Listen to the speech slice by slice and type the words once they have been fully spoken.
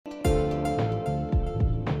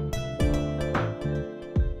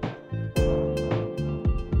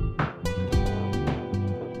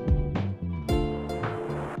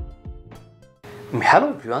Hello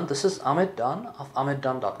everyone, this is Amit Dunn of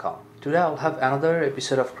AmitDunn.com. Today I'll have another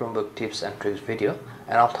episode of Chromebook tips and tricks video,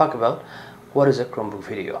 and I'll talk about what is a Chromebook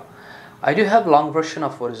video. I do have long version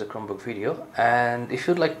of what is a Chromebook video, and if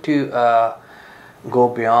you'd like to go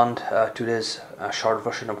beyond today's short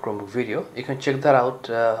version of Chromebook video, you can check that out,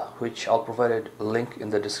 which I'll provide a link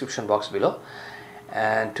in the description box below.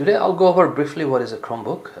 And today I'll go over briefly what is a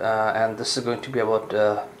Chromebook, and this is going to be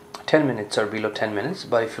about 10 minutes or below 10 minutes,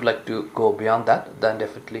 but if you'd like to go beyond that, then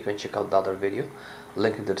definitely you can check out the other video,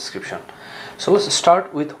 link in the description. So let's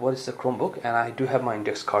start with what is the Chromebook, and I do have my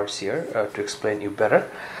index cards here to explain you better.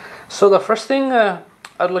 So the first thing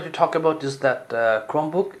I'd like to talk about is that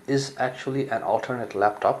Chromebook is actually an alternate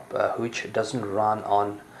laptop which doesn't run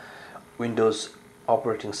on Windows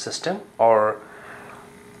operating system or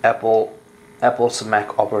Apple's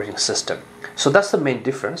Mac operating system. So that's the main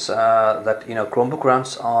difference, that Chromebook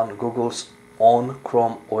runs on Google's own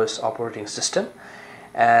Chrome OS operating system,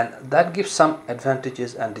 and that gives some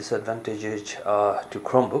advantages and disadvantages to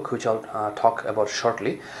Chromebook, which I'll talk about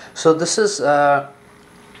shortly. So this is our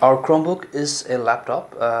Chromebook is a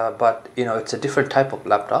laptop, but it's a different type of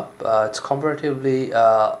laptop. It's comparatively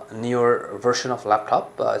newer version of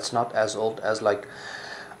laptop. It's not as old as like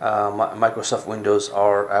Microsoft Windows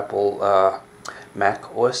or Apple Mac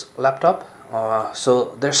OS laptop.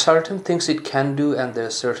 So there's certain things it can do and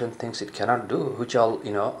there's certain things it cannot do, which I'll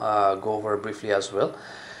go over briefly as well.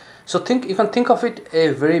 So you can think of it a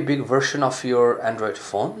very big version of your Android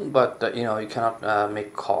phone, but you cannot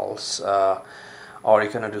make calls or you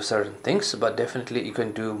cannot do certain things, but definitely you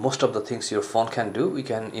can do most of the things your phone can do. You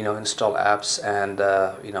can install apps and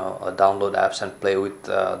download apps and play with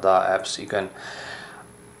the apps you can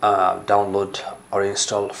download or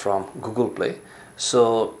install from Google Play.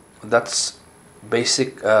 So that's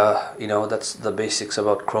basic, that's the basics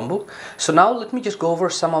about Chromebook. So now let me just go over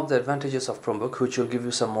some of the advantages of Chromebook, which will give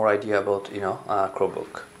you some more idea about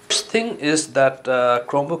Chromebook. First thing is that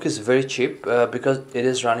Chromebook is very cheap because it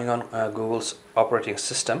is running on Google's operating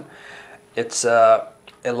system. It's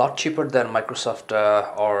a lot cheaper than Microsoft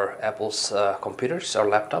or Apple's computers or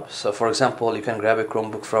laptops. So for example, you can grab a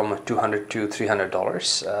Chromebook from $200 to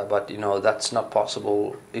 $300, but that's not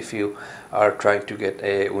possible if you are trying to get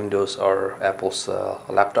a Windows or Apple's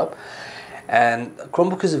laptop. And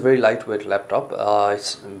Chromebook is a very lightweight laptop.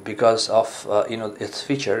 It's because of its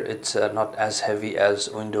feature. It's not as heavy as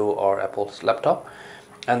Windows or Apple's laptop,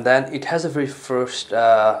 and then it has a very fast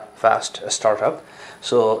startup.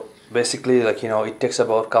 So basically, it takes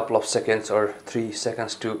about a couple of seconds or 3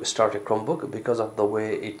 seconds to start a Chromebook because of the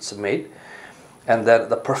way it's made, and then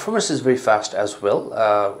the performance is very fast as well.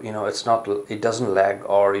 It doesn't lag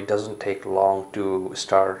or it doesn't take long to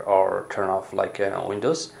start or turn off like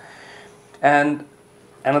Windows. And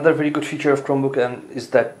another very good feature of Chromebook is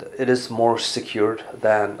that it is more secured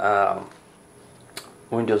than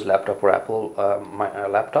Windows laptop or Apple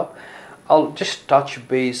laptop. I'll just touch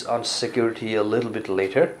base on security a little bit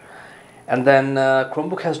later. And then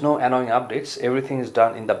Chromebook has no annoying updates. Everything is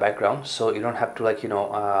done in the background, so you don't have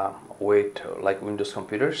to wait like Windows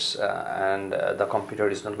computers, and the computer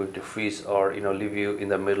is not going to freeze or leave you in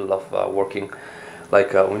the middle of working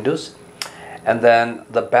like Windows. And then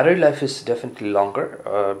the battery life is definitely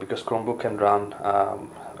longer because Chromebook can run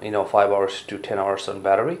 5 hours to 10 hours on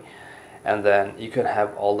battery. And then you can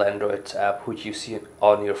have all the Android app which you see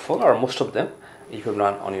on your phone, or most of them you can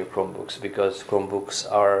run on your Chromebooks, because Chromebooks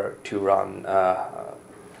are to run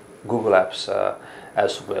Google apps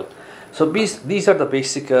as well. So these are the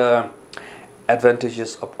basic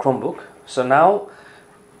advantages of Chromebook. So now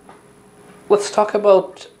let's talk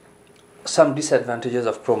about some disadvantages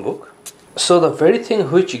of Chromebook. So the very thing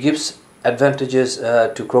which gives advantages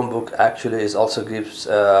to Chromebook actually also gives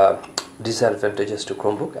disadvantages to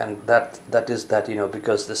Chromebook, and that is that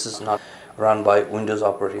because this is not run by Windows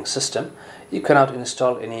operating system, you cannot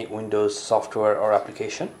install any Windows software or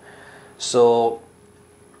application. So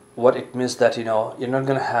what it means that you're not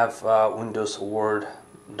going to have Windows Word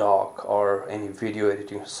doc or any video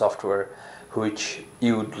editing software which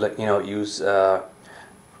you would use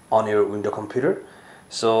on your Windows computer.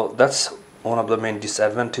 So that's one of the main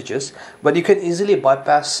disadvantages, but you can easily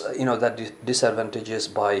bypass that disadvantages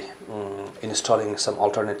by installing some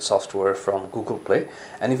alternate software from Google Play.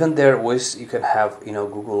 And even there are ways you can have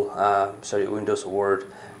Windows Word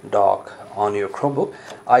doc on your Chromebook.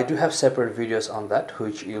 I do have separate videos on that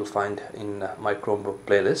which you'll find in my Chromebook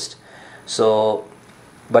playlist. So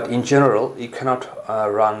but in general you cannot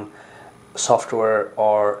run software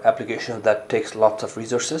or applications that takes lots of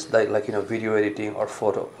resources, like video editing or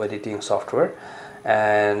photo editing software.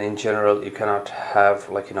 And in general you cannot have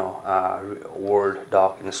Word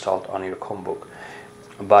doc installed on your Chromebook.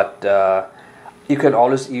 but you can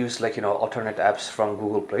always use alternate apps from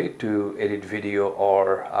Google Play to edit video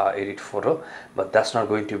or edit photo, but that's not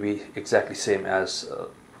going to be exactly same as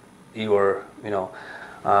you are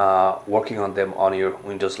working on them on your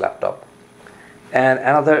Windows laptop. And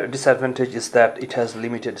another disadvantage is that it has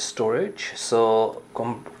limited storage. So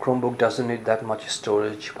Chromebook doesn't need that much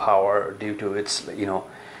storage power due to its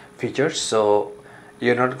features. So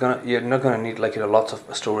you're not gonna need lots of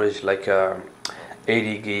storage, like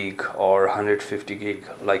 80 gig or 150 gig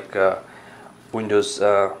like Windows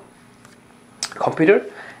computer.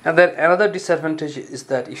 And then another disadvantage is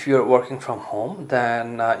that if you're working from home,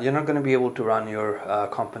 then you're not going to be able to run your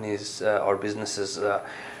companies or businesses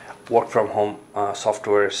work from home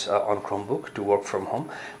softwares on Chromebook to work from home.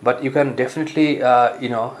 But you can definitely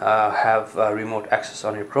have remote access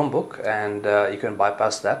on your Chromebook, and you can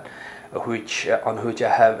bypass that, which I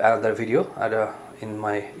have another video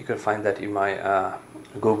you can find that in my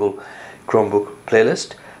Google Chromebook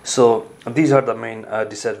playlist. So these are the main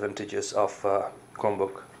disadvantages of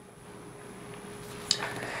Chromebook.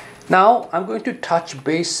 Now I'm going to touch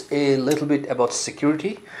base a little bit about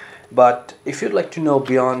security, but if you'd like to know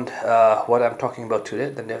beyond what I'm talking about today,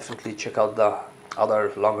 then definitely check out the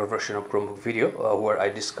other longer version of Chromebook video where I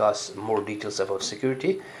discuss more details about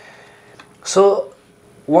security. So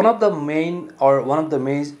one of the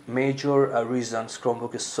major reasons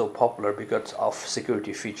Chromebook is so popular because of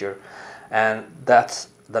security feature, and that's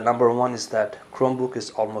the number one, is that Chromebook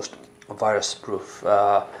is almost virus proof.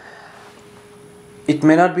 It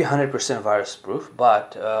may not be 100% virus proof,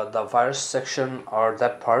 but the virus section or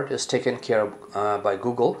that part is taken care of by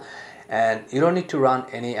Google, and you don't need to run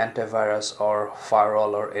any antivirus or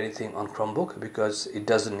firewall or anything on Chromebook because it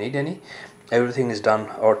doesn't need any. Everything is done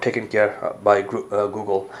or taken care by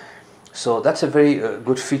Google. So that's a very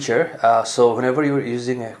good feature. So whenever you're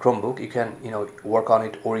using a Chromebook, you can work on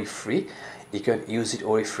it worry free. You can use it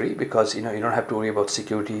worry free because you don't have to worry about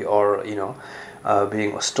security or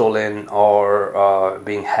being stolen or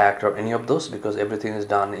being hacked or any of those, because everything is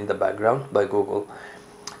done in the background by Google.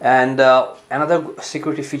 And another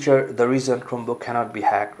security feature, the reason Chromebook cannot be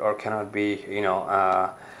hacked or cannot be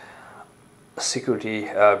security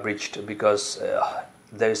breached, because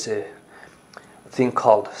there is a thing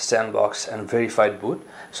called Sandbox and verified boot.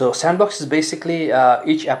 So Sandbox is basically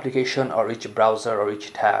each application or each browser or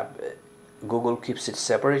each tab, Google keeps it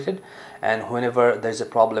separated, and whenever there's a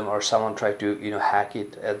problem or someone try to hack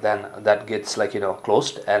it, then that gets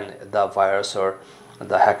closed, and the virus or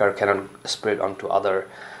the hacker cannot spread onto other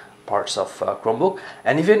parts of Chromebook.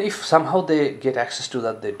 And even if somehow they get access to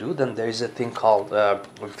that, then there is a thing called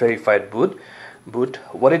verified boot.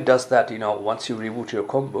 What it does, that once you reboot your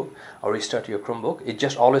Chromebook or restart your Chromebook, it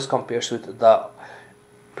just always compares with the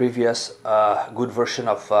previous good version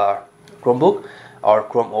of Chromebook or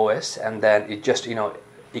Chrome OS, and then it just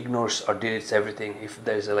ignores or deletes everything if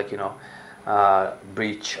there is a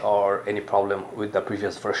breach or any problem with the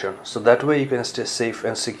previous version. So that way you can stay safe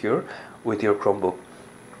and secure with your Chromebook.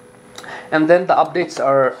 And then the updates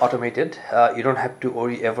are automated. You don't have to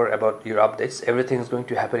worry ever about your updates. Everything is going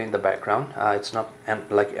to happen in the background. It's not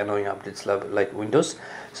like annoying updates like Windows.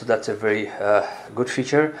 So that's a very good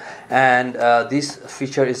feature. And this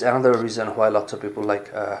feature is another reason why lots of people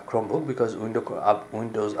like Chromebook, because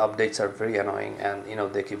Windows updates are very annoying, and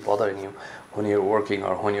they keep bothering you when you're working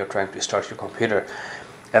or when you're trying to start your computer.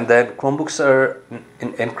 And then Chromebooks are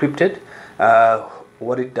encrypted.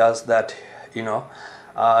 What it does, that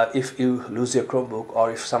if you lose your Chromebook,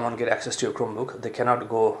 or if someone get access to your Chromebook, they cannot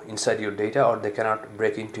go inside your data, or they cannot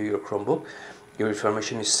break into your Chromebook. Your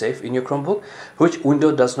information is safe in your Chromebook, which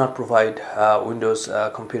Windows does not provide. Windows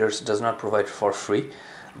computers does not provide for free,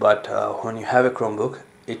 but when you have a Chromebook,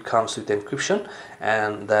 it comes with encryption,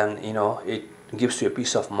 and then it gives you a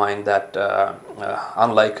peace of mind that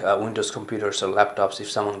unlike Windows computers or laptops, if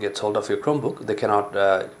someone gets hold of your Chromebook, they cannot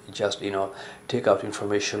just take out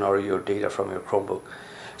information or your data from your Chromebook.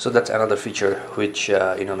 So that's another feature which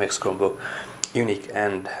makes Chromebook unique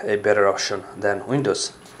and a better option than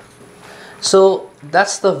Windows. So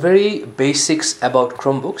that's the very basics about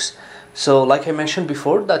Chromebooks. So like I mentioned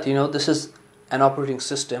before, that this is an operating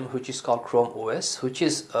system which is called Chrome OS, which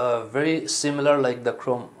is very similar like the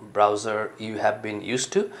Chrome browser you have been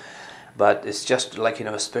used to, but it's just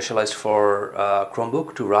specialized for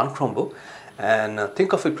Chromebook to run Chromebook. And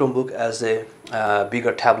think of a Chromebook as a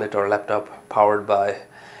bigger tablet or laptop powered by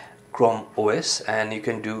Chrome OS, and you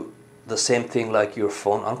can do the same thing like your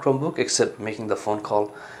phone on Chromebook, except making the phone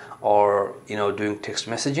call or doing text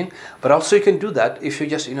messaging. But also you can do that if you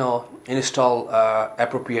just install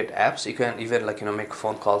appropriate apps. You can even make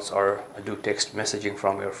phone calls or do text messaging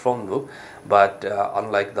from your phone book. But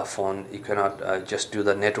unlike the phone, you cannot just do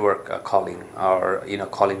the network calling or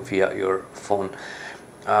calling via your phone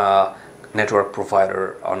network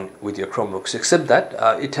provider with your Chromebooks, except that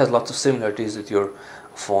it has lots of similarities with your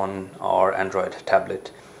phone or Android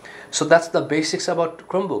tablet. So that's the basics about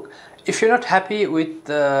Chromebook. If you're not happy with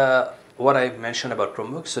what I mentioned about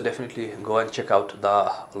Chromebook, so definitely go and check out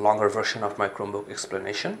the longer version of my Chromebook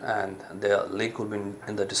explanation, and the link will be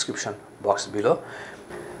in the description box below.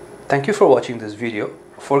 Thank you for watching this video.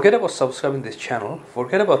 Forget about subscribing this channel,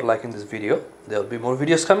 forget about liking this video. There will be more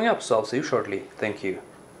videos coming up, so I'll see you shortly. Thank you.